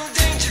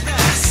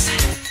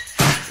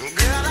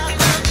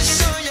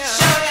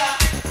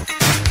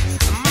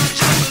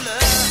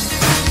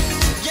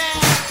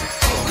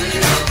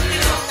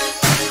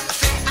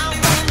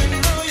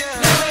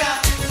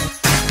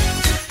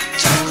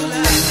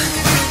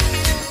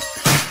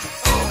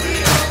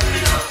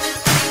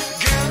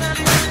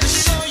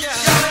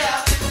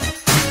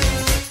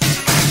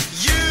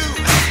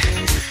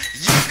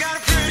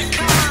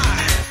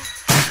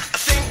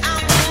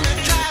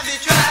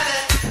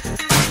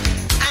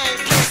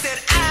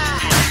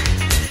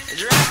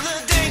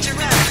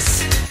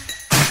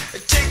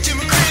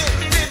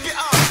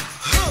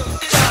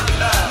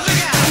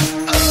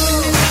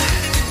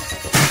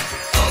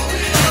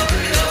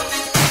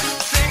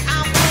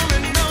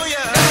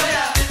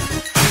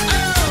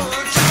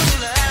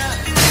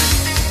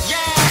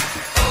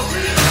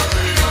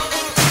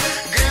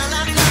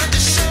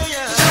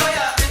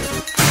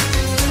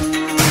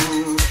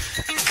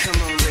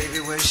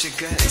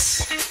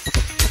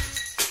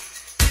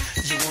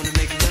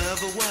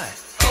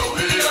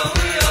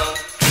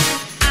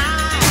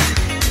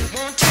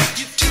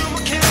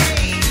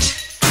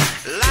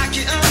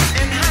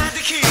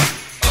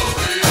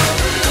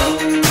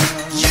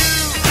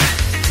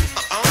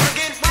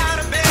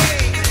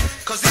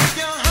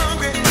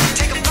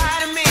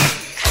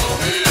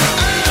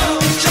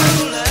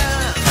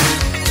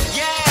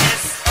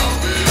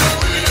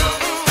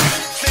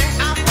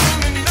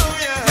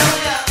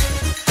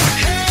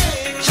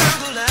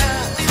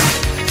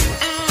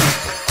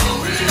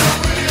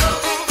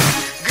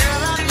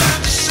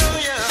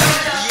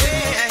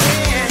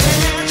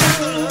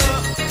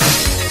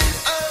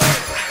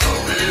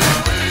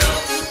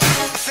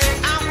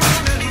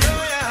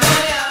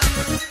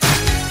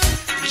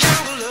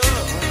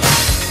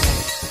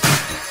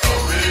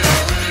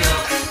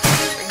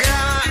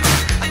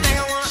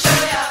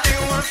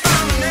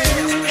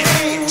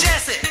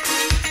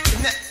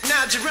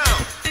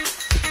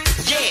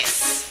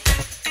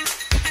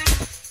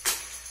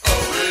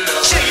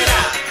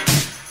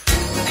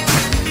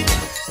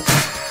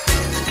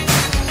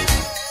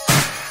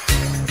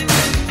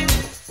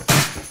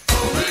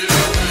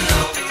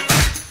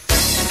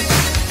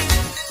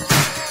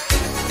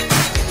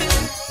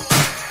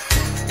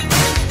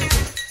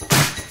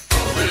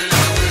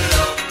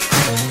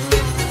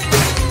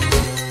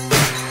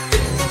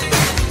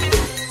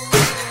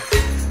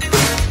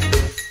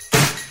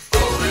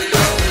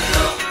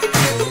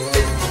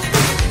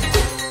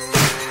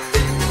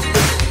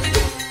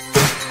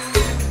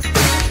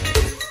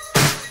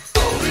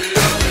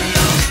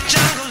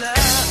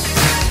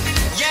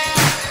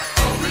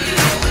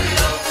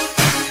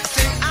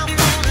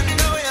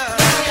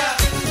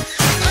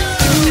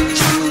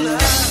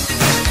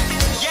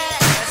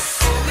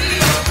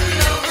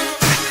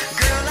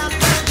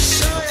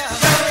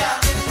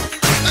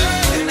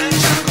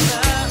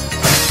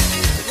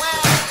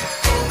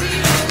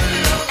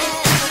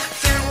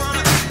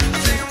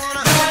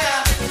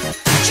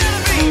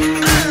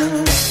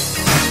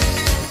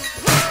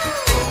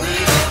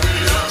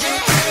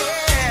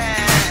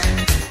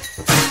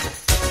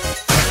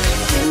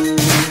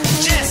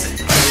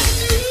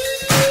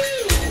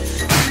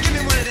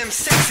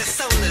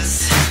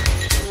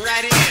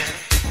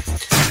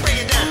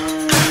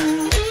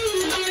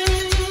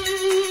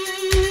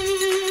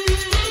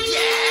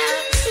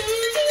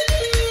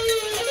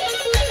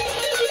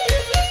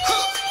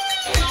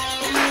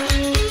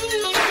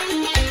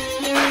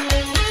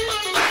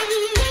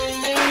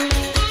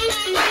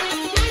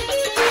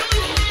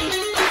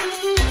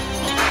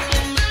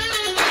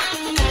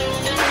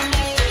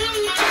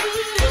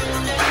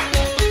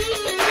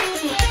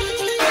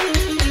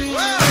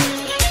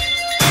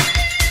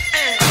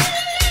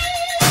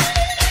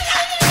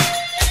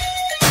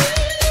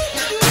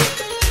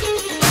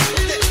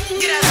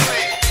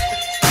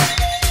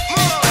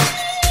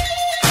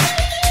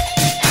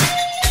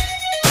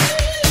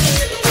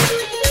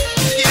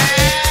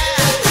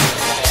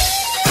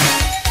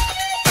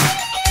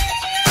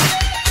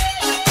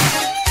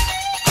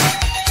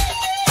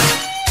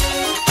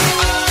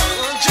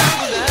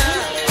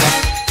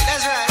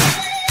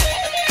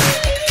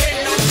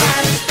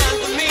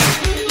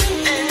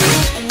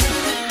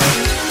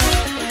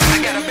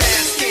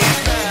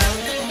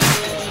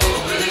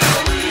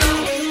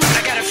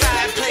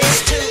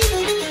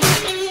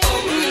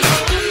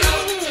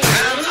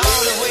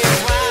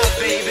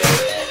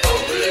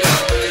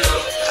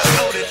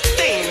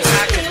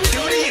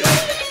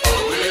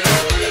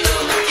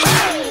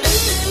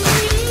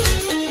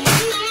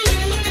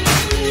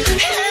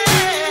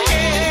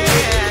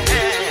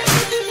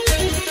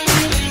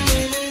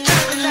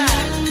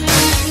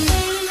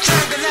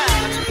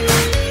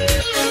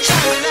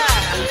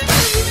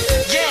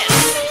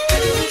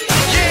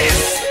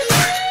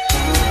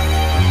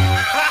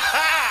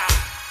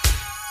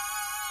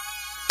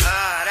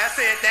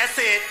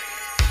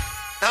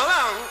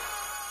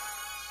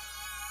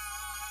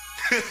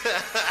Shit!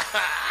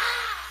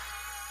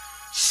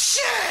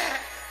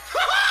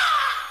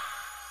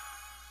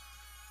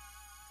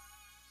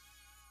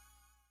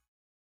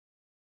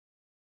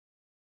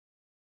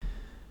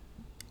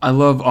 I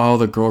love all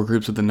the girl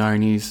groups of the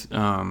 90s,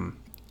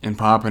 and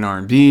pop and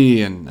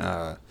R&B, and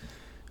it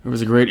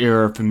was a great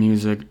era for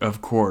music,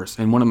 of course.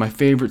 And one of my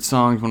favorite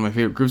songs, one of my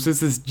favorite groups,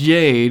 this is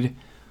Jade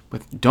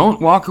with Don't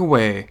Walk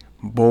Away,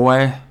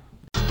 Boy.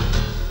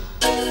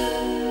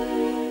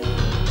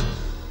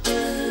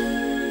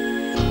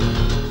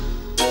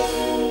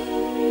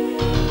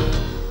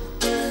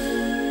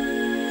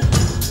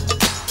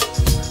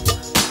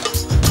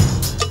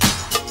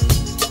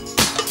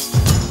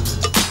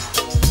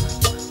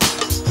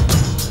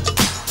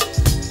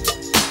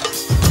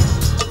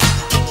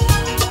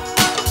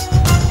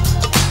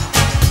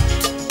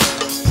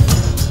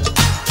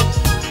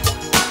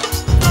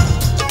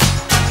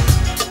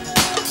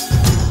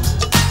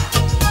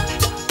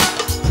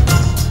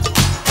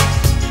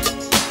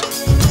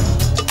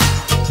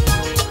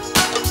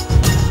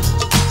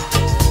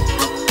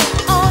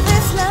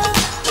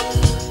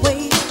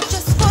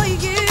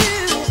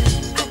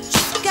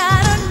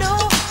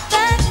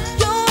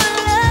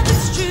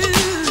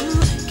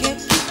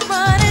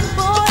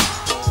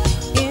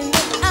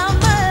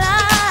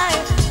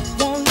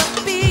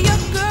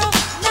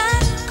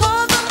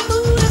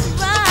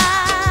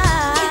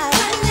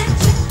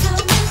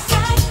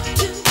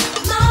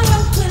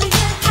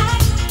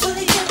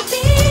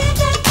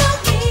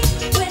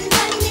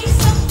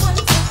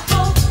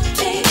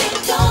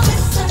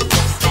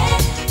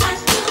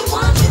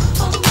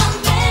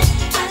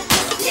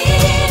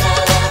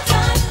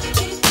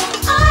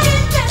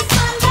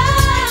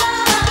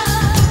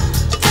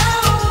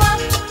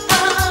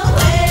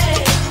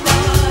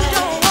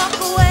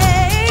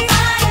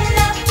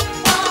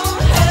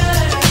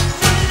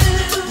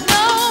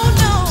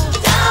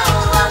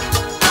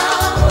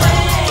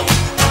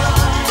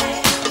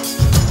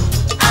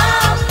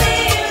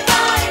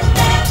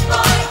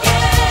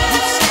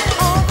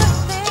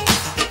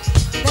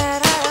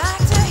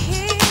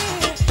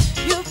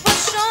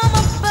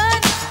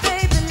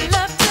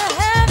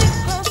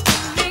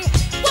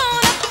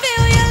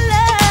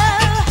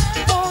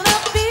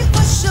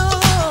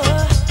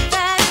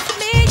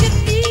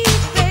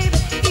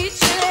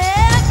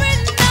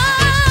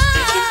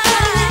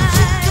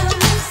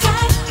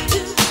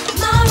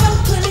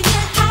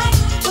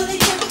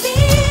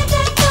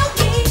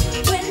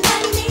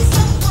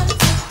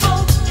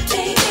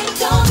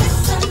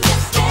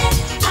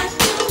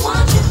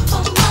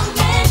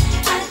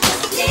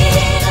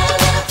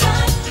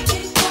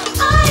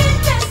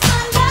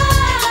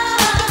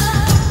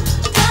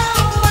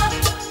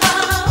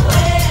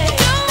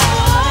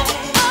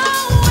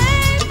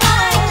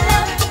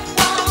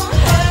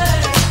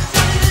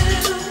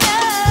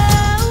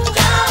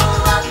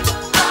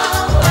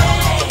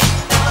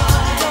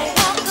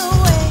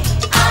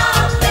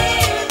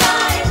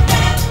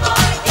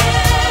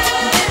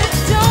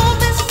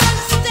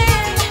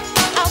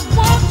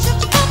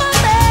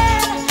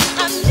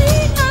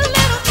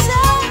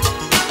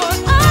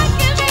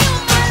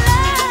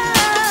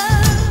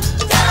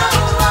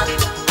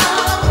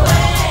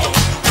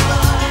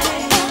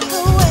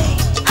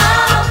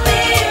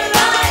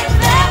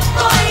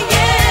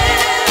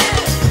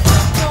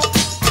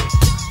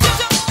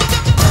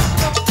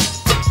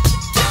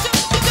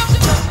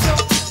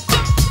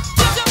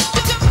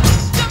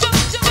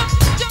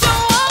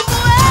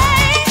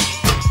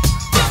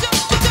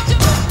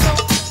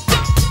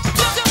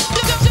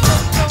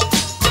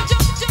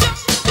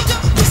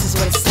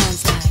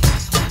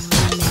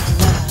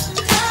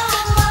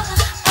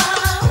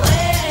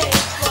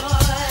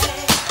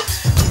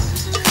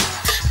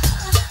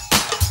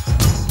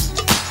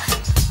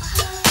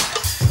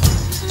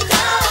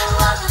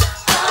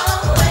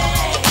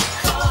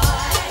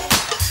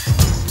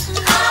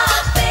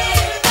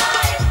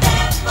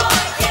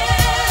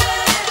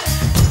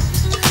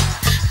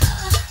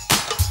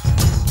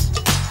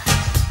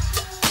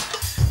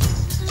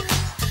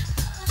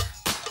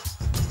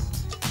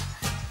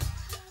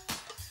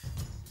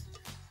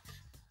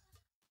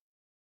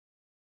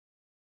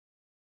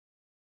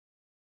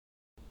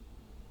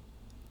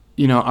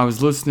 I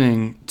was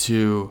listening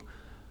to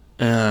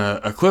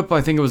a clip,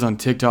 I think it was on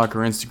TikTok or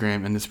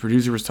Instagram, and this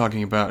producer was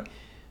talking about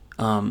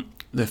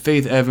the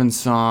Faith Evans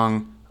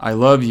song "I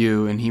Love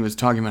You," and he was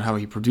talking about how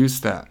he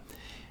produced that.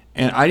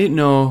 And I didn't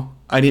know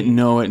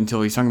it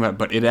until he was talking about it,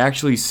 but it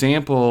actually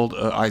sampled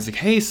Isaac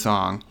Hayes'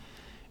 song,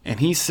 and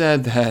he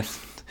said that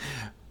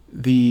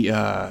the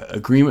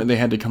agreement they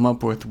had to come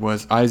up with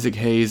was Isaac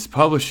Hayes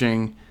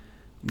Publishing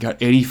got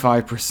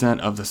 85%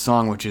 of the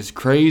song, which is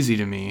crazy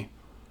to me.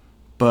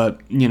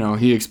 But,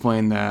 he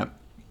explained that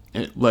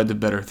it led to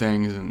better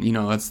things, and,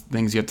 that's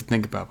things you have to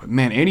think about. But,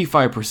 man,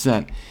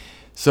 85%.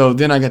 So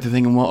then I got to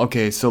thinking, well,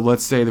 okay, so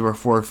let's say there were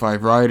 4 or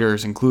 5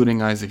 writers,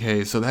 including Isaac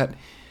Hayes, so that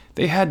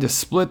they had to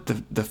split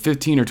the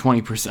 15 or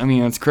 20%. I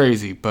mean, that's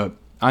crazy, but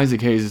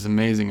Isaac Hayes is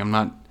amazing. I'm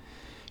not,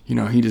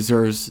 he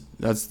deserves,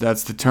 that's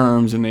the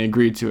terms, and they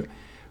agreed to it.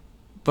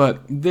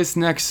 But this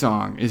next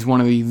song is one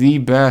of the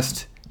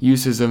best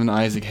uses of an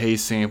Isaac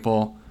Hayes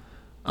sample.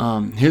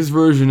 His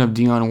version of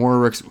Dionne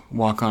Warwick's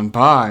Walk On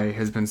By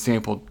has been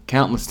sampled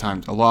countless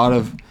times. A lot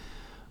of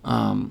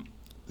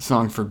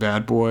Song for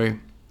Bad Boy,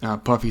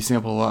 Puffy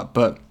sampled a lot,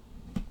 but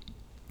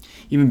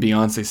even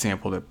Beyonce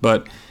sampled it.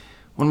 But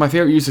one of my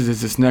favorite uses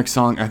is this next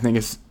song. I think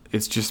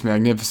it's just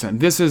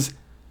magnificent. This is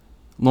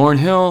Lauryn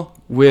Hill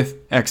with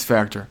X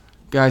Factor.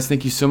 Guys,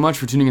 thank you so much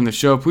for tuning in the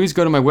show. Please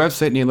go to my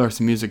website,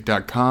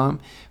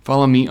 NateLarsonMusic.com.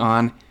 Follow me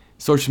on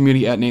social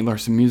media at Nate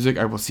Larson Music.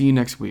 I will see you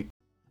next week.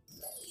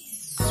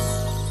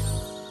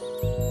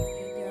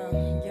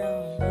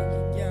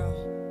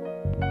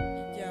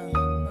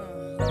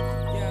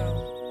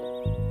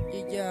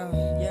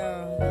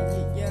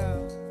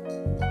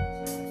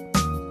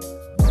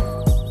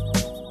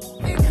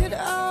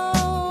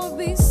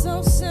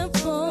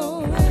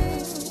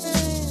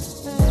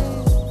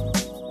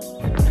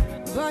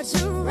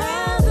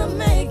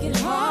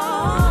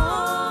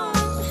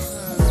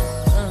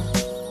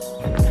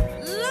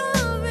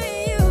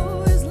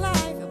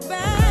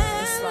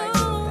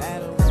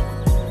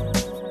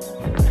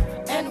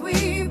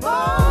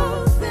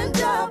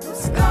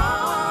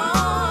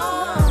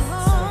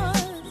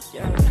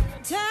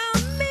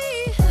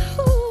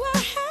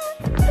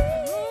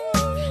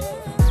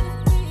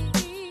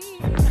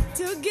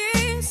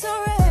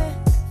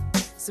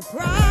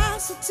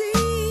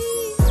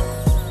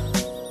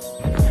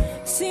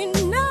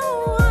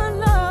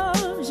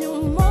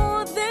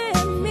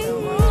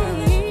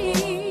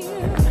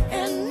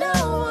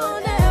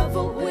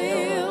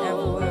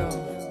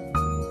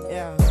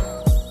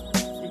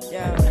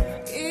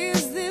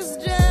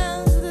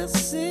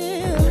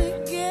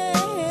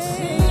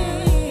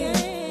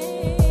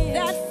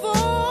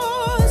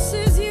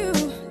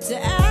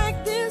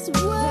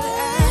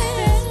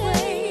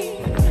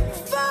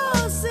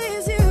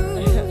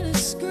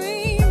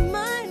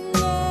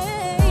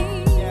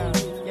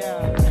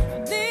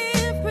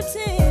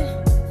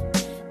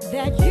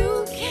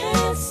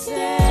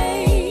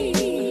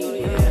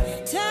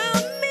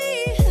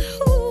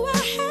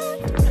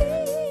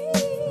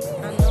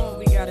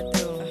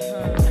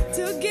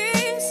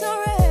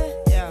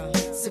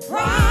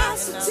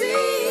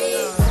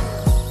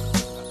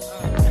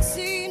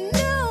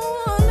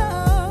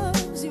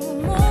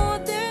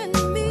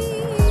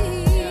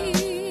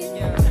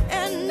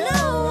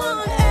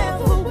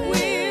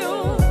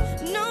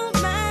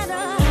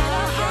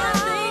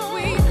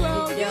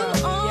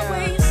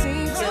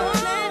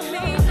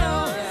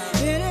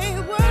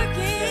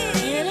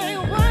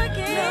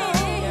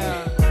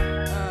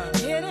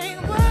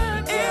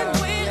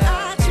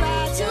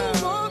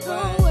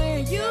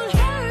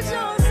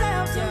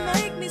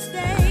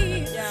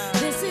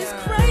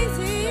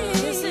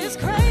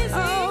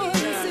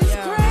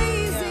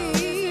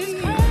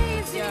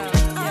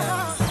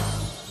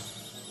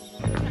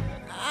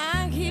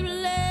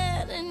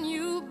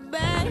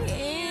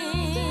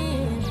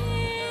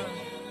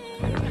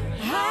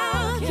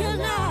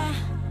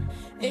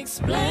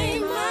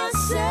 Explain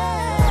myself.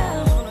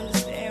 I don't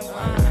understand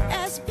why.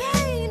 As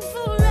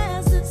painful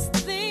as this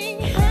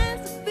thing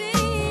has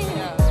been,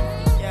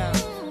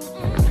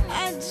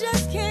 I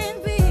just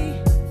can't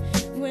be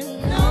with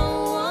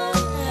no one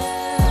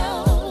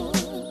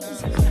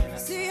else.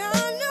 See, I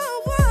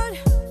know what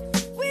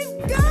we've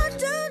got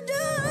to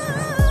do.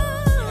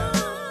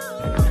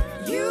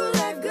 You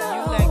let go,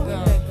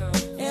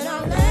 and I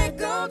let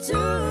go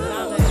too.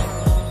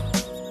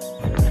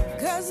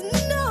 'Cause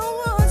no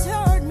one's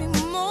hurt me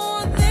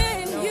more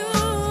than you,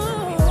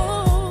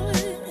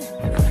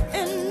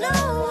 and no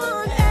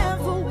one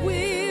ever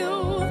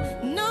will.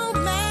 No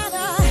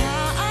matter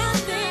how I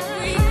think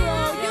we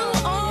grow, you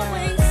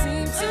always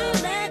seem to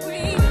let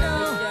me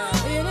know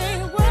it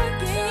ain't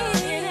working,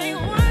 it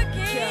ain't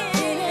working,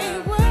 it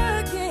ain't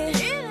working,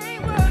 it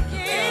ain't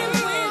working. And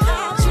when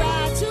I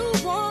try to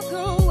walk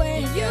away,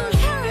 you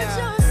hurt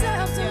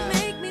yourself to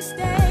make me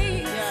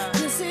stay.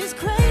 This is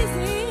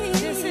crazy,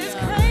 this is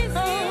crazy.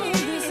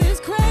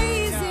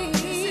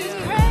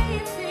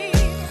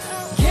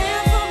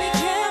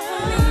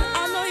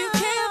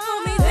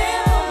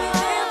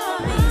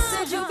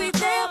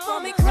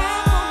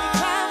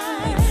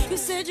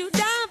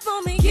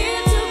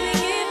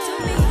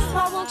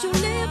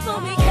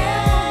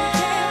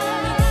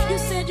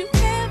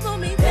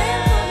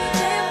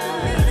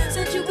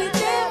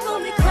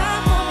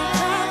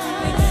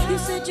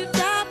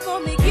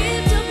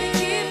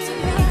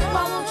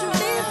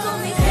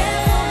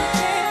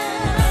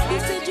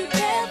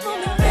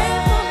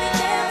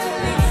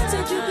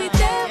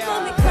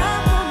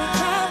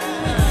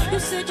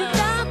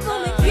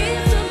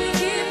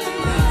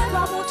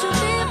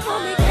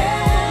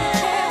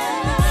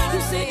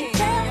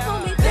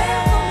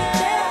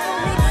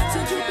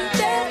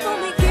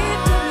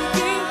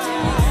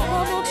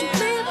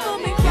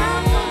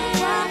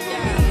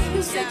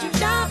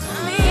 Stop.